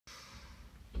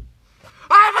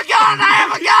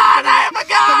have a gun! I have a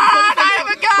gun! I have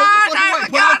a gun! I have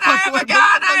a gun! I have a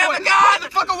gun! I have a gun! Put the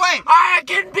fuck away! I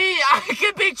can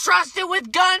be trusted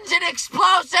with guns and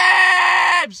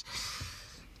explosives!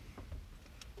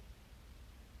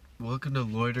 Welcome to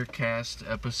Loitercast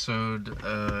episode,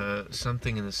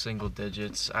 something in the single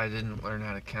digits. I didn't learn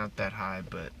how to count that high,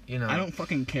 but, you know. I don't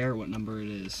fucking care what number it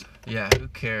is. Yeah, who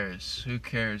cares? Who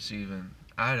cares even?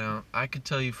 I don't. I could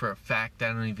tell you for a fact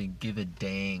I don't even give a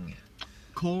dang.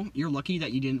 Cole, you're lucky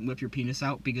that you didn't whip your penis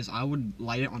out, because I would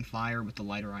light it on fire with the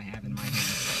lighter I have in my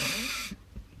hand.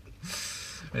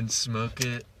 And smoke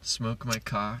my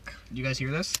cock. You guys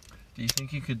hear this? Do you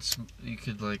think you could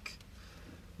like,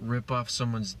 rip off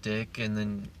someone's dick and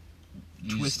then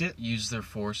twist it? Use their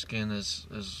foreskin as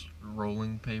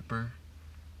rolling paper?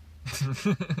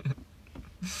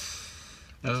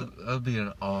 That would be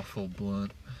an awful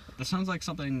blunt. That sounds like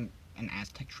something an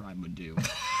Aztec tribe would do.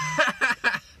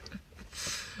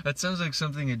 That sounds like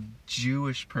something a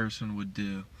Jewish person would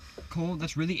do. Cole,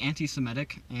 that's really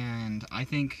anti-Semitic, and I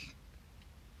think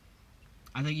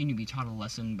you need to be taught a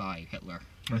lesson by Hitler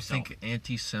himself. I think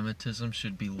anti-Semitism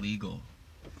should be legal.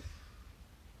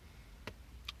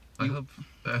 I hope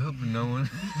no one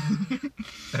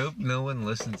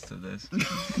listens to this.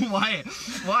 Why?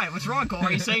 What's wrong, Cole?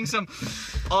 Are you saying some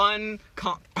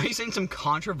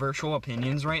controversial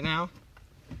opinions right now?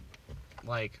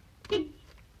 Like, okay.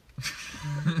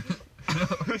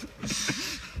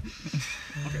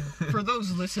 For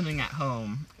those listening at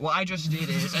home, what I just did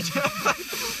is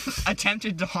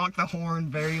attempted to honk the horn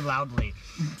very loudly.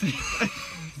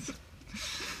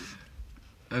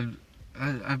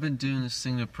 I've been doing this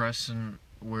thing to Preston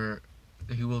where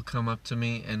he will come up to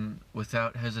me and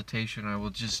without hesitation I will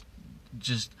just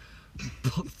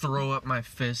throw up my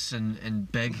fists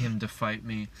and beg him to fight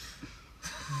me.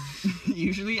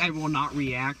 Usually I will not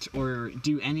react or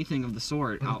do anything of the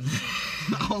sort.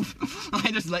 I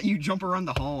just let you jump around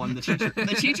the hall, and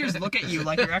the teachers look at you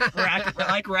like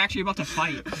we're actually about to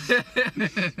fight.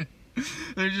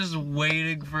 They're just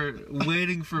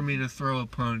waiting for me to throw a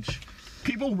punch.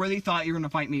 People really thought you were gonna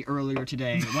fight me earlier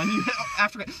today.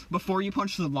 Before you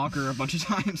punched the locker a bunch of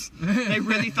times, they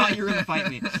really thought you were gonna fight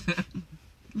me.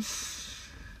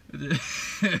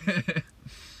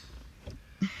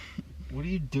 What are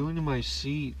you doing to my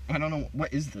seat? I don't know.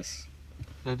 What is this?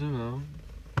 I don't know.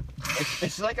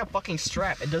 It's like a fucking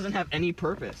strap. It doesn't have any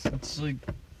purpose. It's like...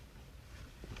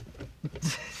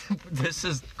 This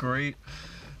is great.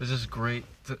 This is great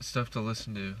stuff to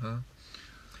listen to, huh?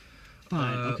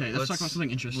 Fine. Okay, let's talk about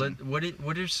something interesting.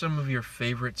 What are some of your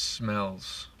favorite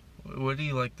smells? What do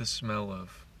you like the smell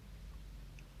of?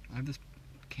 I have this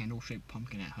candle-shaped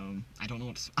pumpkin at home. I don't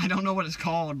know what it's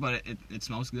called, but it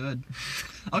smells good.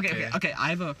 Okay.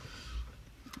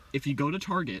 If you go to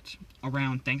Target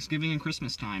around Thanksgiving and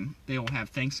Christmas time, they will have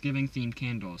Thanksgiving-themed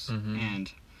candles. Mm-hmm.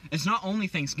 And it's not only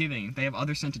Thanksgiving, they have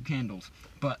other scented candles.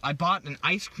 But I bought an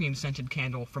ice cream scented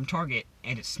candle from Target,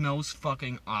 and it smells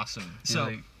fucking awesome.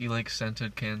 You like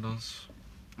scented candles?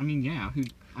 I mean, yeah.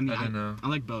 I don't know. I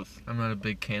like both. I'm not a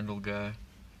big candle guy.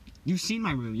 You've seen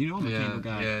my room. You know I'm a candle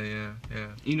guy. Yeah.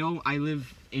 You know I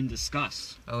live in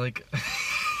disgust. I like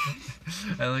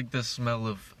the smell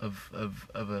of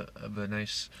a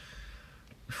nice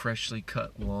freshly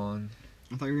cut lawn.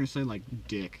 I thought you were gonna say like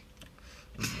dick.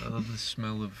 I love the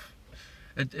smell of.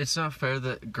 It's not fair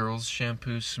that girls'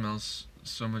 shampoo smells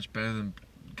so much better than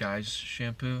guys'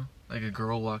 shampoo. Like a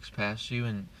girl walks past you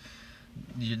and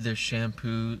their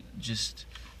shampoo just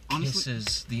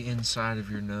kisses the inside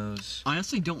of your nose. I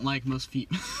honestly don't like most feet.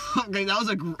 Okay, that was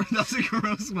a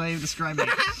gross way of describing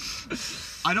it.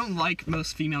 I don't like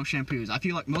most female shampoos. I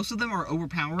feel like most of them are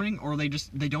overpowering, or they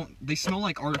smell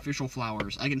like artificial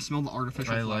flowers. I can smell the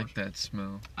artificial flowers. I like that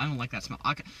smell. I don't like that smell.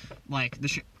 Like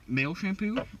the male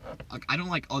shampoo. I don't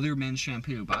like other men's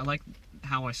shampoo, but I like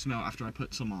how I smell after I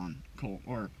put some on. Cool.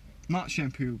 Or not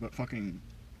shampoo, but fucking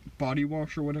body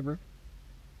wash or whatever.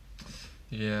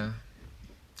 Yeah.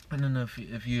 I don't know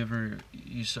if you ever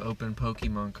used to open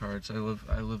Pokemon cards. I love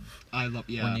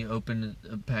yeah. When you open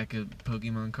a pack of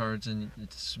Pokemon cards and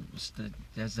it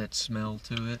has that smell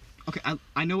to it. Okay,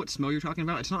 I know what smell you're talking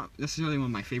about. It's not necessarily one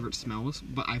of my favorite smells,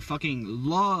 but I fucking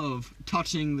love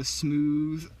touching the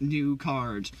smooth new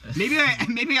cards. Maybe I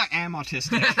am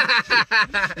autistic.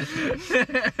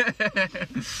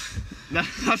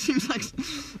 that seems like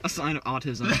a sign of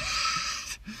autism.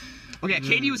 Okay,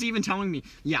 Katie was even telling me,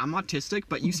 yeah, I'm autistic,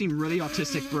 but you seem really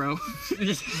autistic, bro.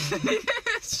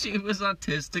 She was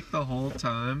autistic the whole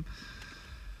time.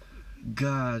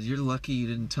 God, you're lucky you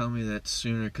didn't tell me that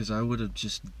sooner, because I would have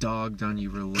just dogged on you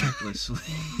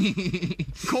relentlessly.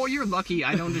 Cole, you're lucky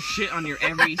I don't just shit on your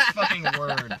every fucking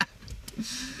word.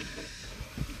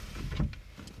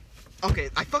 Okay,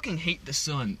 I fucking hate the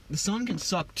sun. The sun can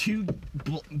suck two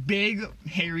big,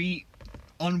 hairy,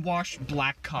 unwashed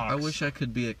black cocks. I wish I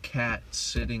could be a cat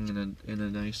sitting in a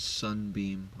nice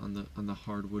sunbeam on the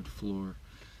hardwood floor.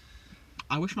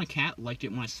 I wish my cat liked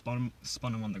it when I spun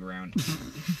him on the ground.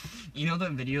 You know the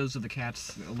videos of the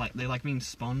cats, they like being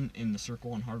spun in the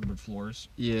circle on hardwood floors?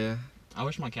 Yeah. I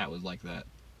wish my cat was like that.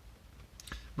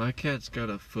 My cat's got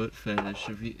a foot fetish.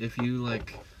 If you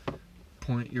like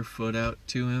point your foot out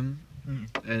to him,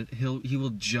 and he will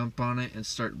jump on it and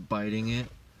start biting it.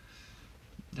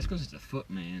 That's because it's a foot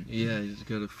man. Yeah, he's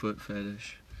got a foot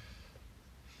fetish.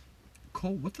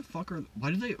 Cole, what the fuck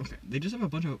why do they, okay, they just have a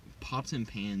bunch of pots and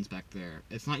pans back there.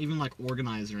 It's not even like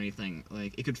organized or anything.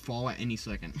 Like, it could fall at any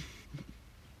second.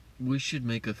 We should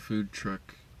make a food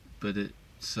truck, but it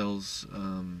sells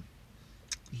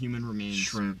Human remains.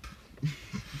 shrimp.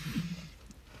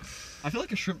 I feel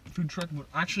like a shrimp food truck would,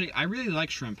 actually, I really like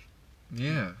shrimp.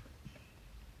 Yeah.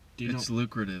 Do you It's know,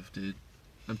 lucrative, dude.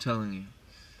 I'm telling you.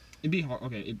 it'd be hard,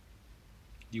 okay, do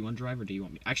you want to drive or do you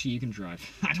want me? Actually, you can drive.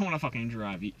 I don't want to fucking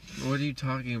drive. What are you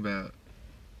talking about?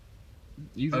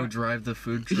 You Oh, drive the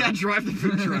food truck? Yeah, drive the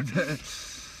food truck.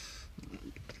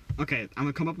 Okay, I'm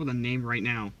gonna come up with a name right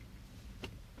now.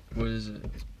 What is it?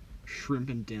 Shrimp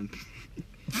and Dimp.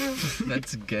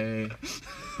 That's gay.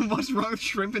 What's wrong with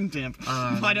shrimp and dimp?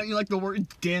 Why don't you like the word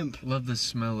dimp? Love the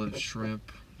smell of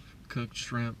shrimp. Cooked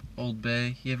shrimp. Old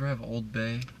Bay. You ever have Old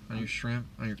Bay on your shrimp?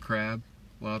 On your crab?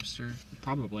 Lobster?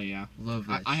 Probably, yeah. Love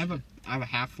that I have shit. a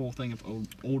half full thing of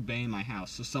Old Bay in my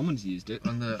house, so someone's used it.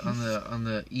 On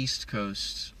the East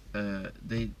Coast,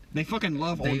 They fucking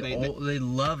love Old Bay. they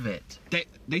love it.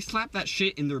 They slap that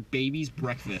shit in their baby's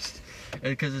breakfast.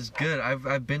 Because it's good.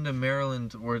 I've been to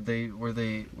Maryland where they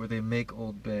make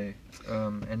Old Bay,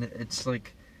 and it's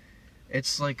like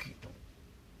it's like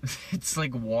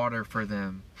water for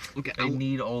them. Okay, They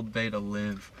need Old Bay to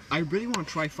live. I really want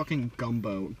to try fucking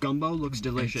gumbo. Gumbo looks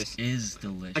delicious. It is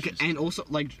delicious. Okay, and also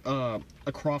like a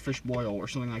crawfish boil or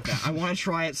something like that. I want to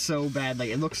try it so bad.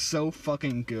 Like, it looks so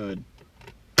fucking good.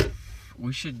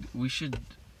 I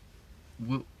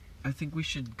think we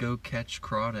should go catch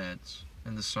crawdads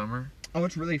in the summer. Oh,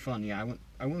 it's really fun. Yeah,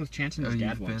 I went with Chance and his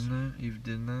dad once. You've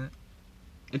done that?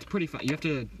 It's pretty fun. You have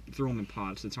to throw them in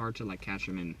pots. It's hard to like catch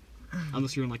them in,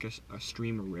 unless you're in like a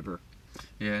stream or river.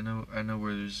 Yeah, I know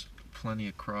where there's plenty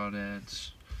of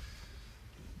crawdads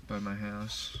by my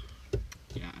house.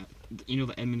 Yeah, you know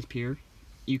the Edmonds Pier?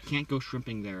 You can't go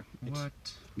shrimping there. What?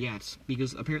 Yeah, it's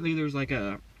because apparently there's like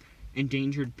a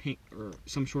endangered pink or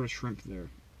some sort of shrimp there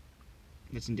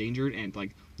that's endangered, and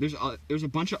like there's a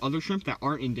bunch of other shrimp that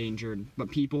aren't endangered, but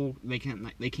people they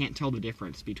can't tell the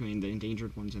difference between the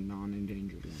endangered ones and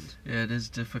non-endangered ones. Yeah, it is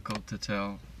difficult to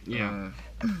tell. Yeah.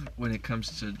 When it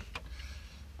comes to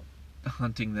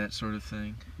hunting that sort of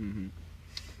thing. Mm-hmm.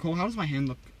 Cole, how does my hand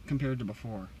look compared to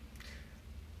before?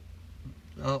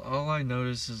 All I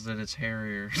notice is that it's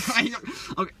hairier.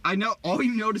 I know. All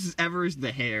you notice ever is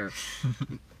the hair.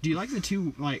 Do you like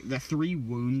the 3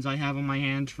 wounds I have on my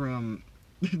hand from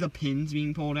the pins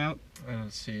being pulled out? I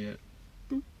don't see it.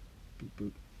 Boop, boop,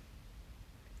 boop.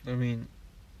 I mean,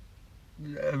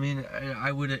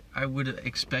 I would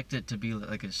expect it to be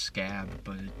like a scab,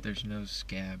 but there's no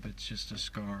scab. It's just a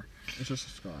scar. It's just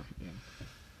a scar.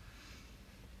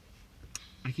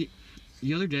 Yeah.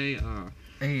 The other day.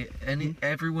 Hey,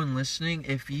 everyone listening,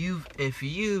 if you've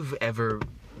ever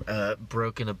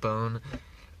broken a bone,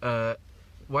 why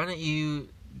don't you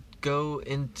go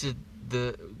into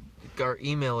our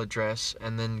email address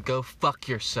and then go fuck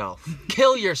yourself.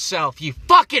 Kill yourself, you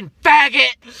fucking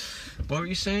faggot! What were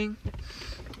you saying?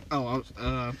 Oh,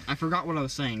 I forgot what I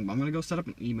was saying, but I'm gonna go set up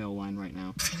an email line right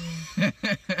now.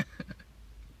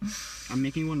 I'm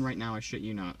making one right now, I shit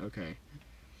you not. Okay.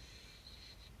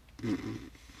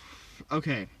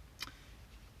 Okay.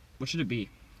 What should it be?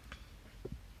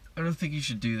 I don't think you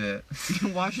should do that.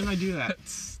 Why shouldn't I do that?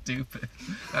 That's stupid.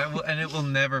 And it will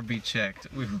never be checked.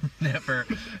 We will never,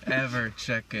 ever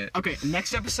check it. Okay,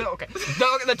 next episode. Okay,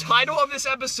 the title of this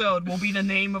episode will be the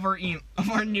name of our new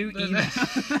email.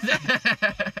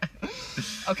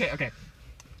 Okay.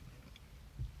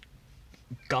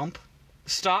 Gump,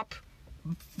 stop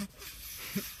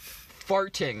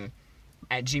farting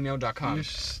at gmail.com. You're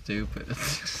stupid.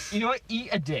 You know what? Eat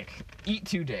a dick. Eat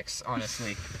 2 dicks,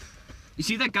 honestly. You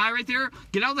see that guy right there?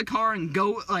 Get out of the car and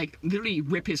go, like, literally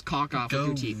rip his cock off with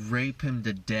your teeth. Go rape him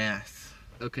to death.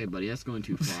 Okay, buddy, that's going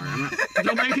too far.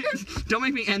 Don't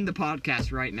make me end the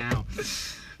podcast right now.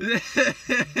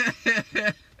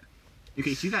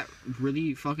 Okay, see that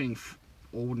really fucking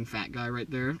old and fat guy right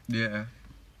there? Yeah.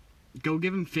 Go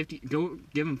give him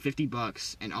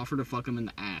 $50 and offer to fuck him in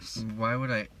the ass. Why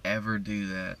would I ever do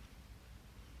that?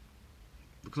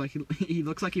 Looks like he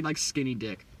looks like he likes skinny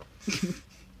dick.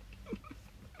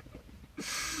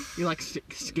 You like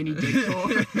skinny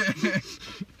dick?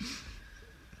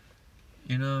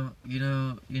 You know.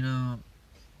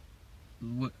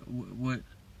 What?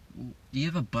 Do you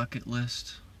have a bucket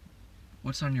list?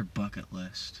 What's on your bucket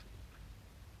list?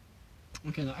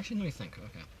 Okay, no, actually, let me think.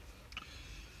 Okay.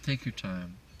 Take your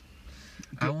time.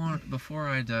 Before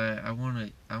I die, I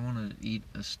want to eat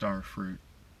a star fruit.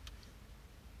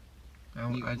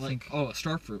 I think. Oh, a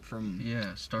star fruit from.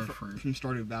 Yeah, star fruit from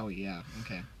Stardew Valley. Yeah.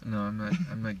 Okay. No, I'm not.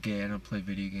 I'm not gay. I don't play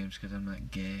video games because I'm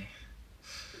not gay.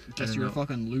 Guess you're a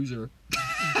fucking loser.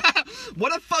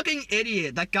 What a fucking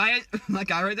idiot! That guy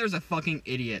right there is a fucking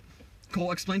idiot.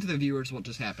 Cole, explain to the viewers what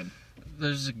just happened.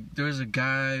 There was a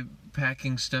guy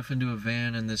packing stuff into a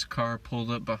van, and this car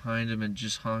pulled up behind him and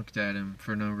just honked at him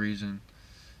for no reason.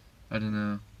 I don't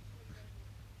know.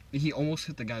 He almost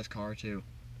hit the guy's car too.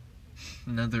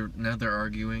 Now they're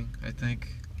arguing, I think.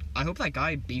 I hope that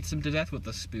guy beats him to death with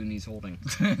the spoon he's holding.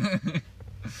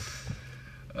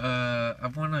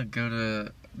 I want to go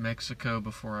to Mexico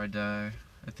before I die.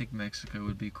 I think Mexico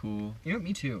would be cool. You know,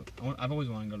 me too. I've always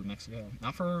wanted to go to Mexico.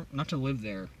 Not to live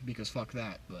there, because fuck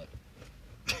that, but...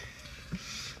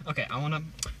 Okay, I wanna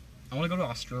go to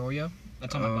Australia.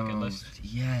 That's on my bucket list.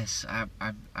 Yes, I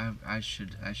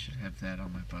should have that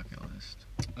on my bucket list.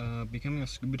 Becoming a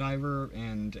scuba diver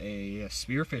and a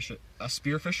spear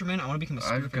fisherman. I want to become a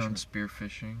spear fisherman. I've gone spear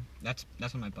fishing. That's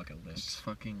on my bucket list. It's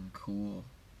fucking cool.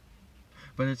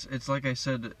 But it's like I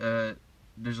said.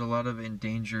 There's a lot of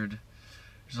endangered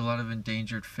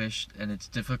fish, and it's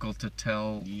difficult to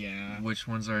tell which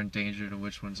ones are endangered and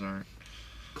which ones aren't.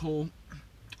 Cole,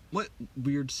 what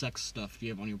weird sex stuff do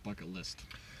you have on your bucket list?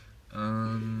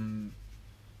 And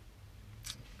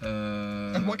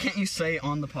what can't you say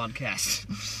on the podcast?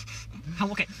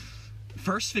 Okay.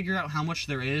 First, figure out how much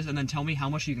there is, and then tell me how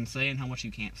much you can say and how much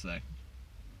you can't say.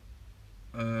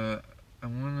 I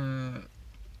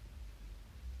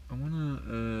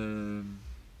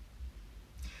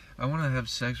wanna have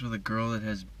sex with a girl that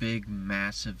has big,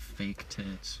 massive, fake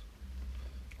tits.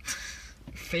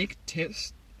 Fake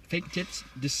tits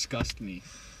disgust me.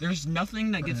 There's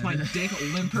nothing that gets my dick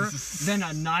limper than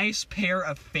a nice pair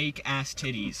of fake ass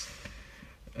titties.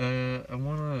 I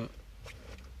wanna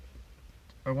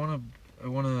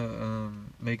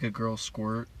make a girl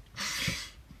squirt.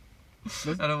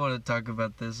 I don't want to talk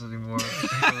about this anymore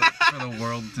for the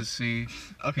world to see.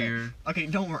 Okay. Here. Okay,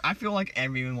 don't worry. I feel like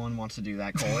everyone wants to do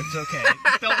that, Cole. It's okay.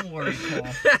 Don't worry, Cole.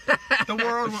 The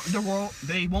world,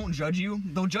 they won't judge you.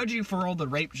 They'll judge you for all the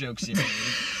rape jokes you made.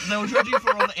 They'll judge you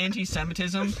for all the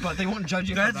anti-Semitism, but they won't judge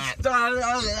you for that.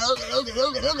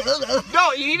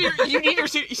 No, you need your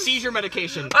seizure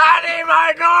medication. I need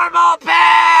my normal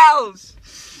pills!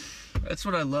 That's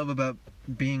what I love about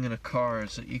being in a car,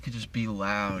 is that you could just be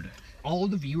loud. All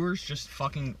the viewers just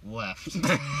fucking left.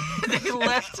 They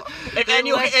left. If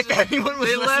anyone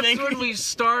was listening, left when we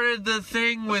started the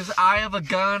thing with I have a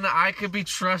gun, I could be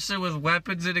trusted with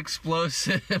weapons and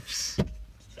explosives.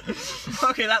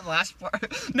 Okay, that last part.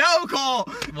 No, Cole!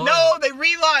 What? No, they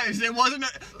realized it wasn't.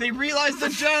 They realized the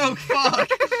joke.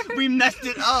 Fuck. We messed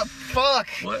it up. Fuck.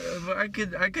 What? I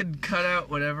could cut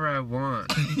out whatever I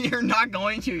want. You're not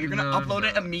going to. You're gonna upload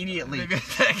it immediately.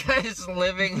 That guy is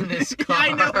living in his car.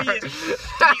 I know he is.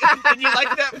 Did you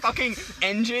like that fucking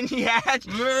engine he had?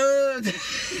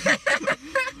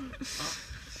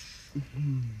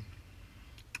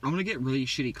 I'm gonna get really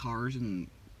shitty cars and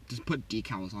just put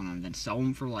decals on them and then sell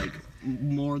them for like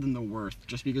more than they're worth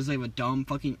just because they have a dumb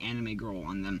fucking anime girl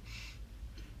on them.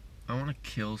 I want to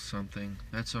kill something.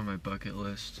 That's on my bucket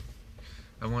list.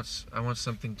 I want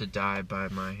something to die by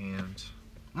my hands.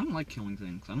 I don't like killing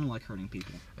things. I don't like hurting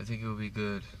people. I think it would be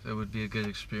good. That would be a good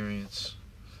experience.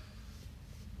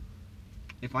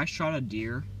 If I shot a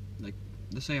deer, like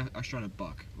let's say I shot a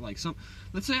buck, let's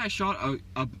say I shot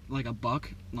a buck,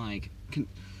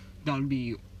 that would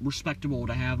be respectable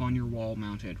to have on your wall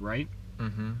mounted, right?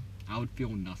 Mm-hmm. I would feel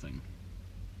nothing.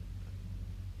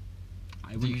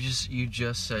 You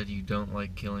just said you don't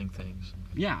like killing things.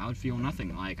 Yeah, I would feel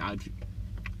nothing. I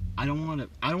don't want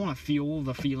to feel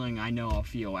the feeling I know I'll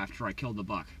feel after I kill the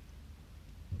buck.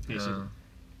 Basically.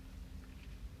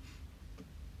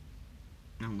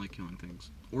 I don't like killing things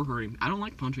or hurting. I don't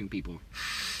like punching people.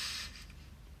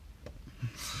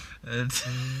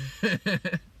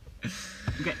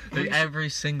 Okay. Every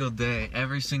single day,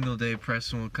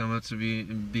 Preston will come up to me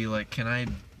and be like, "Can I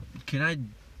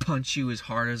punch you as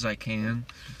hard as I can?"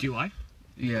 Do I?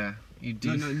 Yeah. You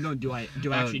do. No. Do I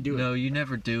actually do it? No, you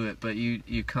never do it, but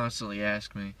you constantly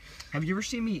ask me. Have you ever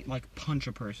seen me like punch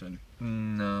a person?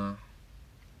 No.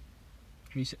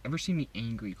 Have you ever seen me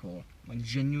angry, Cole? Like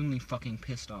genuinely fucking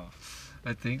pissed off.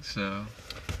 I think so.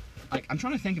 Like I'm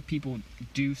trying to think if people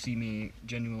do see me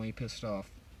genuinely pissed off,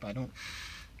 but I don't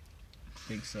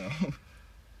think so.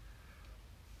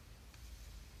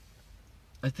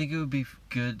 I think it would be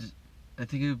good. I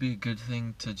think it would be a good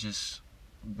thing to just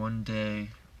one day,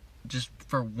 just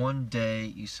for one day,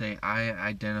 you say, I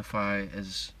identify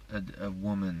as a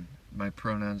woman. My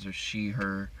pronouns are she,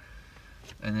 her.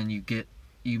 And then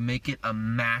you make it a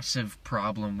massive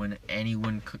problem when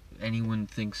anyone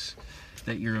thinks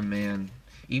that you're a man.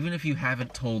 Even if you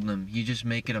haven't told them, you just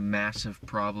make it a massive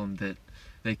problem that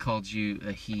they called you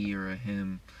a he or a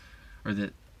him, or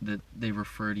that they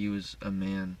refer to you as a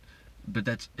man. But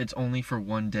it's only for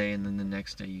one day, and then the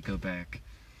next day you go back.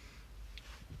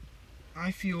 I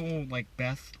feel like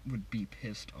Beth would be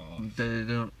pissed off. They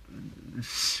don't.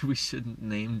 We shouldn't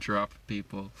name drop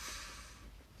people.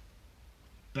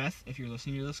 Beth, if you're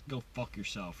listening to this, go fuck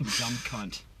yourself, you dumb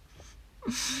cunt.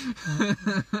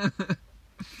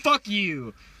 Fuck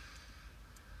you!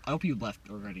 I hope you left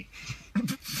already.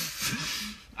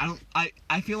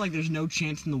 I feel like there's no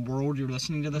chance in the world you're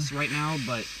listening to this right now,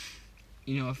 but,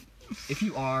 you know, if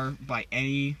you are, by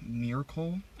any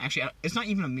miracle... Actually, it's not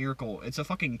even a miracle. It's a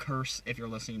fucking curse if you're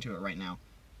listening to it right now.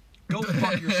 Go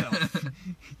fuck yourself.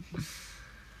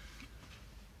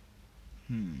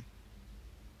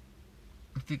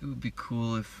 I think it would be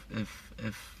cool if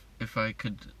I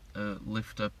could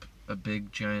lift up a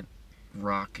big giant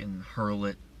rock and hurl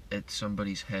it at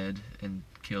somebody's head and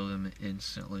kill them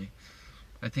instantly.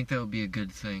 I think that would be a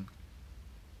good thing.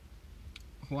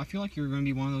 Well, I feel like you're going to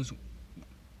be one of those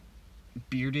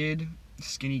bearded,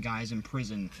 skinny guys in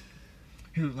prison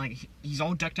who, like, he's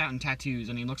all decked out in tattoos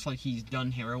and he looks like he's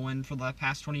done heroin for the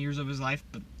past 20 years of his life,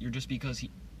 but it's just because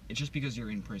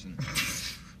you're in prison.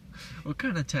 What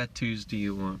kind of tattoos do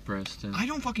you want, Preston? I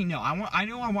don't fucking know. I want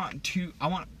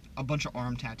a bunch of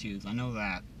arm tattoos. I know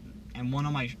that. And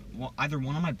either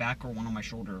one on my back or one on my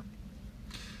shoulder.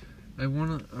 I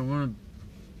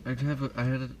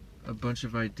had a bunch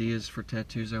of ideas for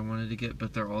tattoos I wanted to get,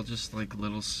 but they're all just like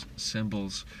little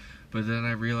symbols. But then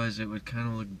I realized it would kind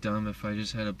of look dumb if I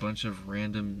just had a bunch of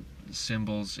random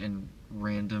symbols in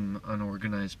random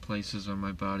unorganized places on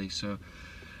my body. So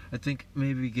I think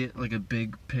maybe get like a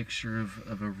big picture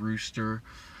of a rooster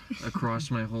across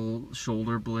my whole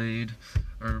shoulder blade,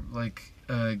 or like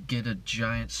get a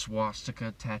giant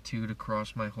swastika tattooed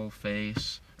across my whole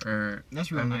face. Or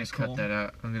that's real nice. I'm gonna cut that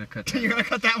out. I'm gonna cut that. You're gonna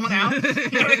cut that one out.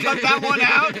 You're gonna cut that one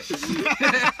out.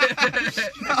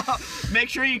 No, make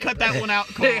sure you cut that one out,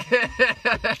 Cole.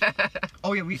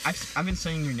 Oh yeah, I've been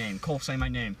saying your name. Cole, say my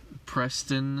name.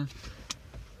 Preston.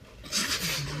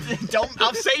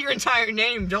 I'll say your entire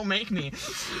name. Don't make me.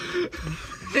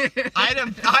 I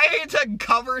had to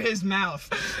cover his mouth.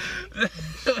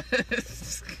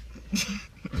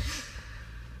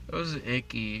 That was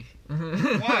icky.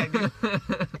 Why?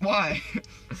 Why?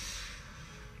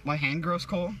 My hand grows,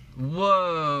 Cole?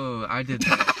 Whoa! I did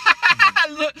that.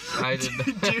 I did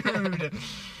that. Dude.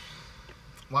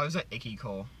 Why was that icky,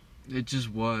 Cole? It just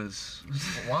was.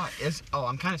 Why?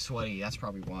 I'm kind of sweaty. That's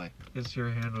probably why. Because your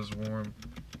hand was warm.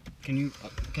 Can you?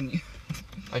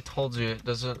 I told you it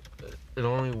doesn't. It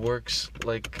only works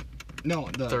like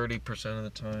 30% of the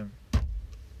time.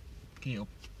 Can you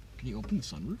open the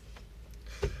sunroof?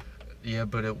 Yeah,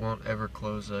 but it won't ever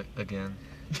close again.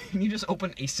 Can you just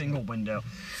open a single window?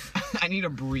 I need a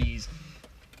breeze.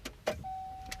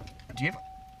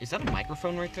 Is that a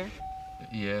microphone right there?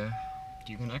 Yeah.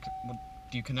 Do you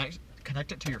connect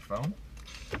it to your phone?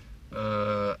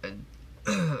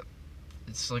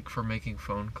 It's like for making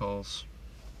phone calls.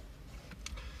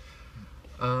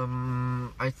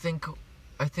 I think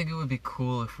it would be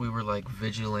cool if we were like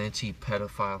vigilante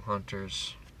pedophile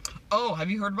hunters. Oh, have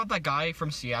you heard about that guy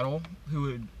from Seattle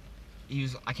I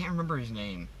can't remember his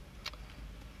name,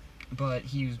 but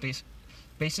he was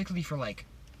basically for like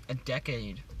a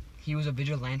decade, he was a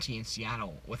vigilante in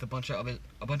Seattle with a bunch of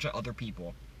other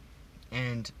people,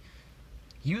 and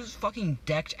he was fucking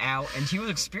decked out, and he was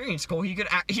experienced. Cole, he would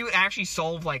actually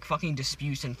solve like fucking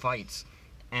disputes and fights,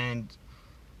 and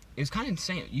it was kind of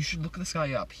insane. You should look this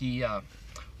guy up. He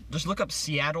just look up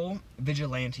Seattle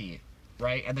vigilante.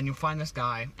 Right, and then you'll find this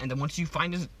guy, and then once you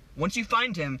find him,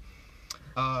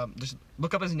 just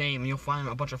look up his name, and you'll find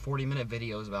a bunch of 40-minute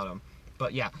videos about him.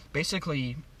 But yeah,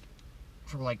 basically,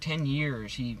 for like 10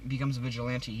 years, he becomes a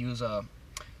vigilante. He was I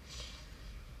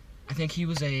think he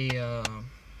was what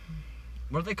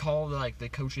do they call like the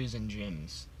coaches in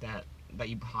gyms that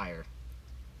you hire?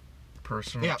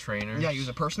 personal trainer. Yeah, he was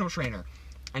a personal trainer.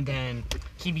 And then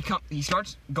he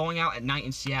starts going out at night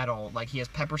in Seattle. Like, he has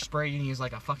pepper spray and he has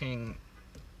like a fucking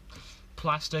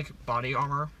plastic body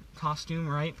armor costume,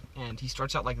 right? And he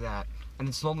starts out like that. And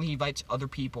then slowly he invites other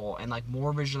people, and like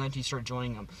more vigilantes start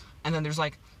joining him. And then there's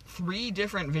like 3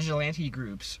 different vigilante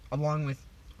groups,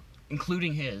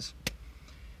 including his.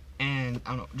 And I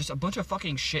don't know, just a bunch of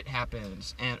fucking shit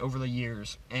happens, and over the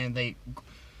years, and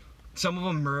some of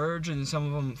them merge, and some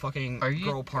of them fucking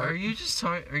grow apart. Are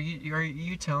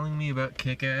you telling me about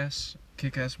Kick-Ass?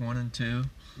 Kick-Ass 1 and 2?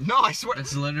 No, I swear.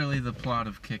 It's literally the plot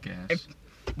of Kick-Ass.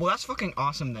 Well, that's fucking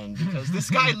awesome then, because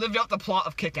this guy lived out the plot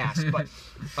of Kick-Ass. But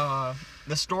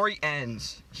the story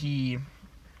ends. He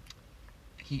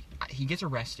gets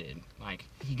arrested. Like,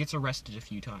 he gets arrested a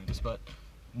few times, but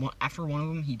after one of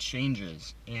them, he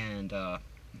changes, and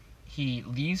he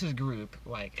leaves his group.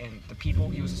 Like, and the people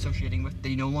he was associating with,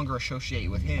 they no longer associate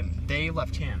with him. They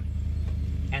left him,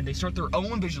 and they start their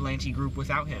own vigilante group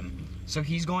without him. So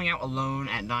he's going out alone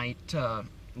at night to,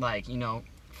 like,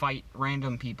 fight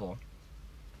random people.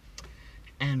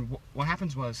 And what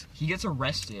happens was, he gets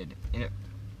arrested, and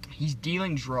he's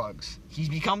dealing drugs. He's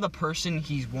become the person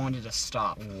he's wanted to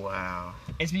stop. Wow.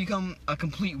 It's become a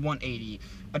complete 180.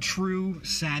 A true,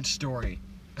 sad story.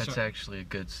 That's actually a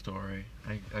good story.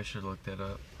 I should look that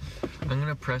up. I'm going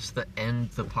to press the end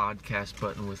the podcast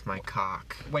button with my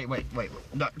cock. Wait.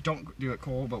 No, don't do it,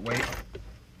 Cole, but wait.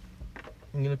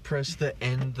 I'm going to press the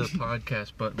end the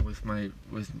podcast button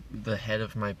with the head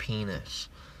of my penis.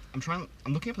 I'm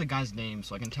looking up the guy's name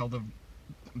so I can tell the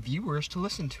viewers to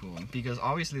listen to him, because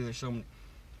obviously there's so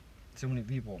many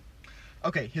people.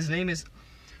 Okay, his name is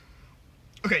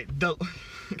the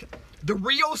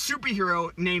real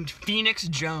superhero named Phoenix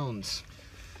Jones.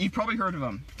 You've probably heard of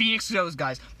him. Phoenix Jones,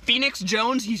 guys. Phoenix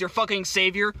Jones, he's your fucking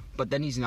savior, but then he's not.